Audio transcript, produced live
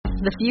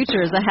The future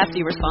is a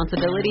hefty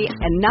responsibility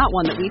and not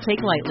one that we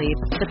take lightly.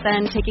 But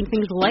then, taking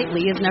things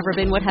lightly has never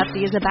been what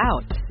Hefty is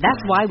about.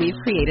 That's why we've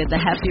created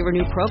the Hefty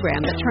Renew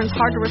program that turns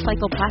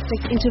hard-to-recycle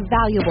plastics into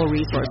valuable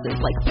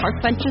resources like park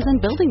benches and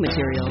building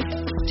materials.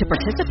 To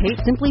participate,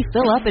 simply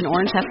fill up an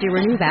orange Hefty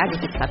Renew bag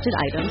with accepted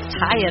items,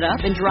 tie it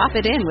up, and drop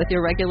it in with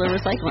your regular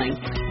recycling.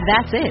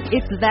 That's it.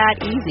 It's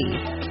that easy.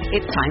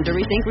 It's time to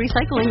rethink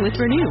recycling with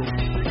Renew.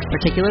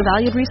 Particular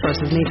valued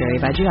resources may vary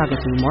by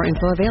geography. More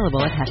info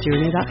available at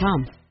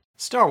heftyrenew.com.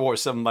 Star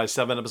Wars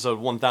 7x7, episode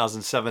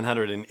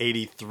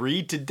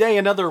 1783. Today,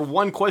 another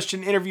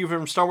one-question interview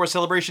from Star Wars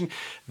Celebration,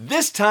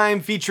 this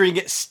time featuring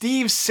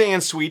Steve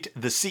Sansweet,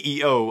 the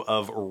CEO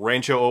of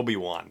Rancho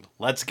Obi-Wan.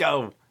 Let's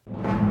go.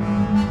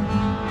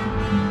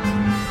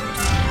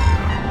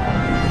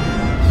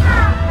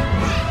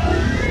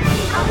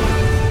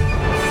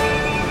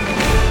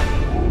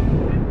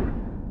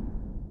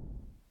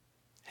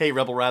 Hey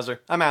Rebel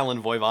Rouser, I'm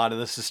Alan Voivod,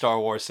 and this is Star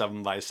Wars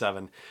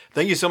 7x7.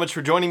 Thank you so much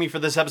for joining me for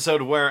this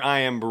episode where I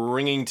am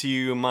bringing to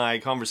you my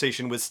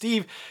conversation with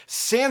Steve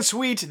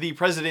Sansweet, the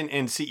president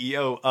and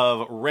CEO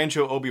of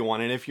Rancho Obi-Wan.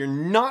 And if you're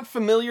not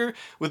familiar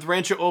with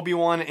Rancho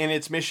Obi-Wan and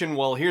its mission,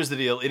 well, here's the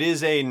deal. It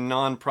is a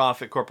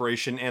non-profit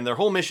corporation, and their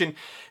whole mission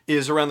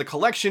is around the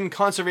collection,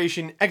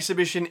 conservation,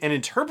 exhibition, and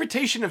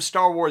interpretation of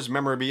Star Wars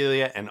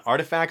memorabilia and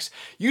artifacts,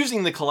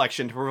 using the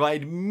collection to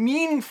provide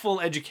meaningful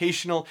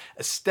educational,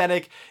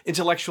 aesthetic,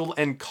 intellectual,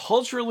 and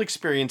cultural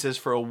experiences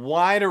for a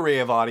wide array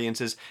of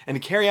audiences, and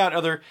to carry out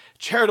other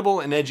charitable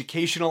and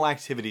educational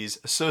activities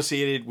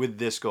associated with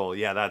this goal.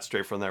 Yeah, that's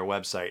straight from their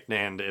website,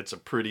 and it's a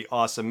pretty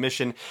awesome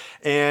mission.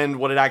 And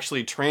what it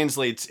actually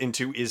translates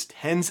into is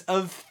tens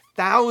of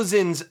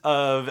thousands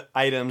of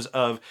items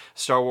of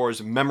Star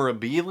Wars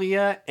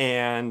memorabilia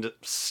and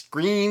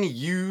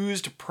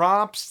screen-used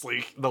props,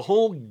 like the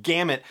whole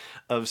gamut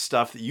of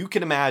stuff that you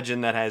can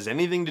imagine that has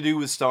anything to do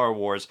with Star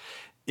Wars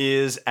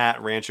is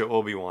at Rancho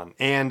Obi-Wan.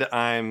 And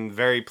I'm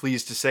very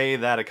pleased to say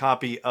that a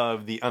copy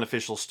of the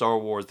unofficial Star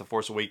Wars The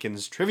Force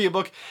Awakens trivia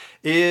book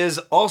is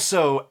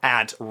also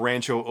at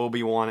Rancho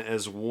Obi-Wan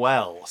as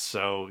well.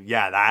 So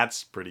yeah,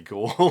 that's pretty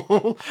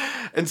cool.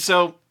 And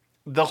so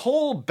the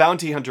whole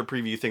Bounty Hunter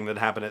preview thing that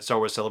happened at Star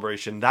Wars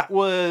Celebration, that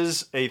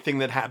was a thing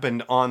that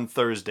happened on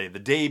Thursday, the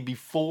day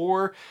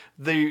before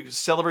the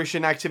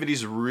Celebration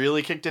activities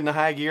really kicked into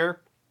high gear.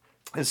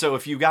 And so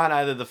if you got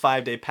either the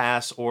 5-day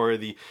pass or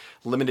the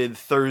limited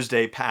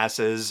Thursday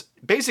passes,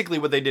 basically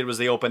what they did was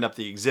they opened up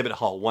the exhibit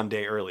hall one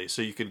day early.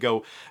 So you could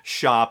go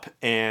shop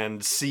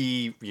and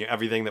see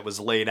everything that was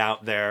laid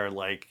out there,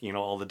 like,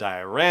 all the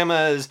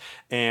dioramas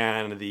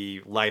and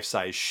the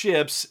life-size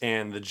ships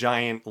and the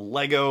giant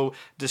Lego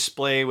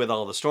display with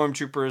all the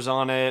stormtroopers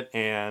on it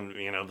and,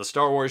 the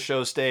Star Wars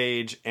show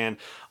stage and,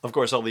 of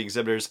course, all the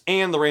exhibitors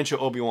and the Rancho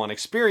Obi-Wan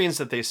experience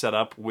that they set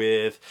up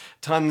with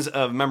tons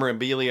of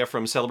memorabilia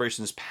from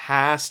celebrations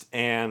past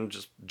and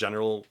just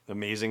general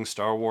amazing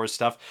Star Wars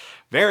stuff.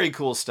 Very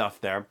cool stuff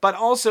there. But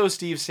also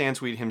Steve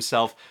Sansweet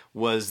himself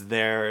was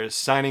there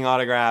signing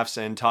autographs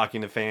and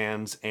talking to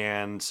fans.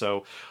 And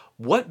so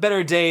what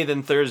better day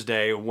than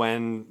Thursday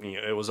when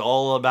it was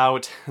all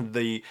about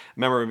the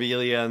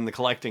memorabilia and the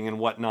collecting and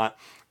whatnot,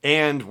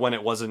 and when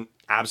it wasn't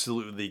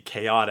absolutely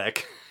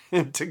chaotic,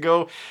 to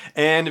go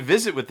and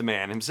visit with the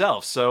man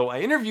himself. So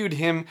I interviewed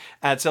him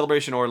at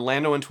Celebration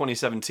Orlando in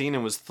 2017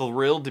 and was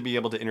thrilled to be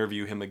able to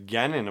interview him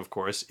again. And of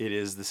course, it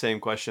is the same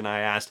question I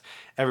asked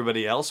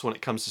everybody else when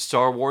it comes to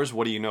Star Wars.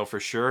 What do you know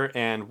for sure?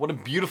 And what a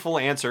beautiful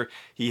answer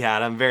he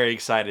had. I'm very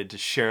excited to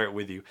share it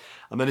with you.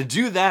 I'm going to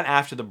do that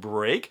after the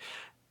break.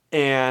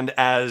 And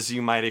as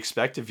you might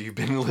expect, if you've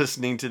been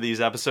listening to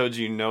these episodes,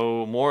 you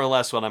know more or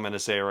less what I'm going to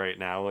say right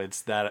now.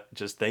 It's that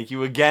just thank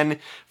you again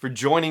for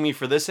joining me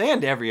for this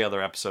and every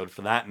other episode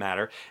for that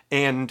matter.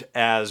 And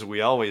as we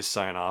always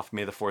sign off,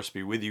 may the Force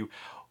be with you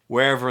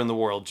wherever in the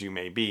world you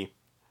may be.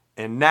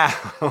 And now,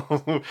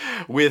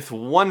 with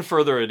one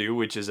further ado,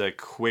 which is a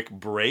quick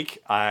break,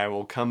 I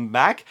will come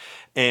back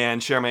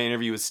and share my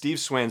interview with Steve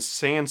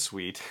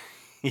Sansweet,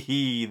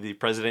 the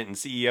president and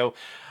CEO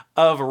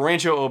of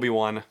Rancho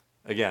Obi-Wan.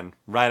 Again,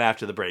 right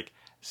after the break.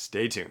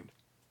 Stay tuned.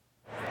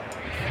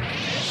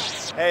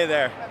 Hey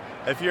there.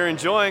 If you're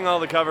enjoying all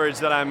the coverage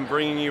that I'm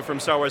bringing you from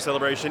Star Wars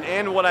Celebration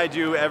and what I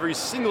do every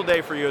single day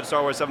for you at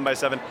Star Wars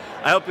 7x7,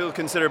 I hope you'll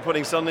consider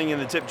putting something in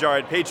the tip jar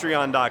at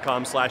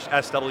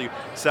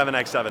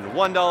patreon.com/SW7x7.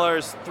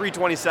 $1,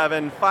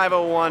 $3.27,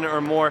 $5.01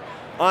 or more.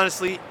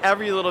 Honestly,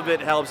 every little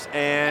bit helps,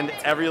 and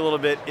every little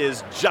bit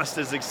is just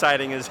as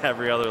exciting as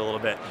every other little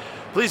bit.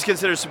 Please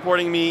consider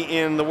supporting me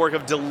in the work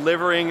of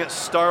delivering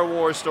Star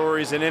Wars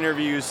stories and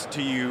interviews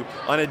to you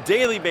on a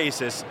daily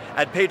basis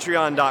at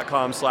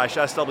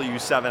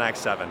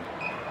patreon.com/SW7x7.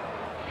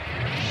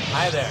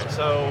 Hi there.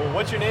 So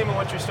what's your name and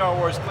what's your Star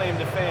Wars claim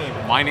to fame?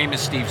 My name is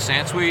Steve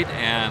Sansweet,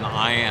 and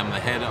I am the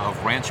head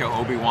of Rancho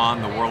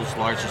Obi-Wan, the world's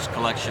largest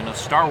collection of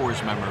Star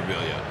Wars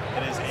memorabilia.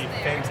 It is a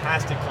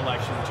fantastic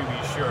collection, to be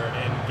sure,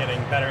 and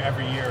getting better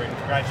every year. And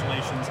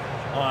congratulations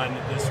on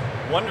this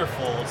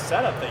wonderful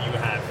setup that you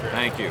have for it.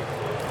 Thank you.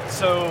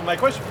 So my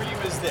question for you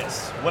is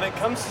this. When it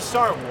comes to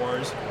Star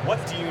Wars,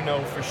 what do you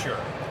know for sure?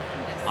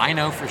 I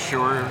know for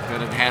sure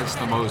that it has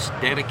the most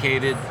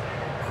dedicated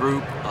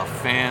group of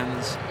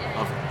fans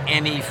of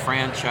any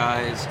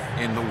franchise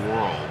in the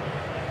world.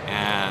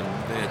 And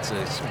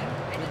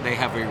they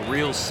have a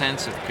real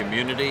sense of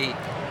community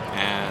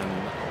and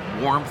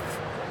warmth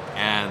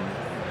and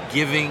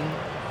giving.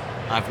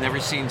 I've never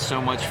seen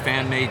so much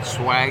fan-made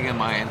swag in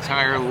my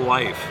entire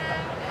life.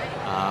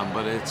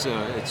 But it's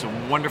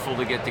wonderful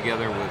to get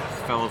together with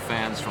fellow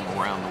fans from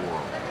around the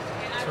world.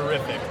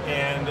 Terrific.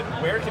 And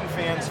where can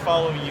fans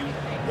follow you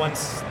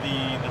once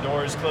the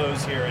doors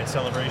close here at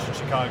Celebration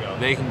Chicago?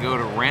 They can go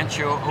to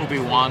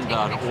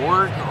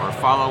ranchoobiwan.org or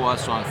follow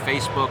us on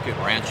Facebook at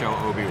Rancho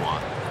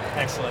Obi-Wan.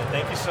 Excellent.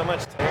 Thank you so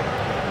much.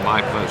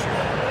 My pleasure.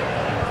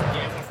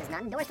 This is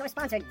not endorsed or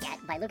sponsored yet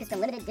by Lucasfilm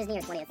Limited, Disney,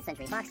 or 20th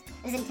Century Fox.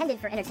 It is intended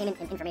for entertainment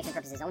and information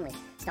purposes only.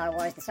 Star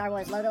Wars, the Star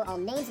Wars logo, all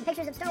names and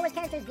pictures of Star Wars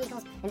characters,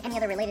 vehicles, and any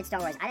other related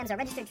Star Wars items are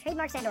registered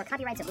trademarks and/or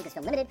copyrights of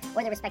Lucasfilm Limited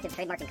or their respective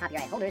trademark and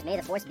copyright holders. May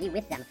the Force be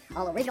with them.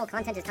 All original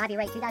content is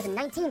copyright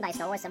 2019 by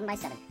Star Wars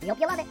 7x7. We hope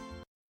you love it.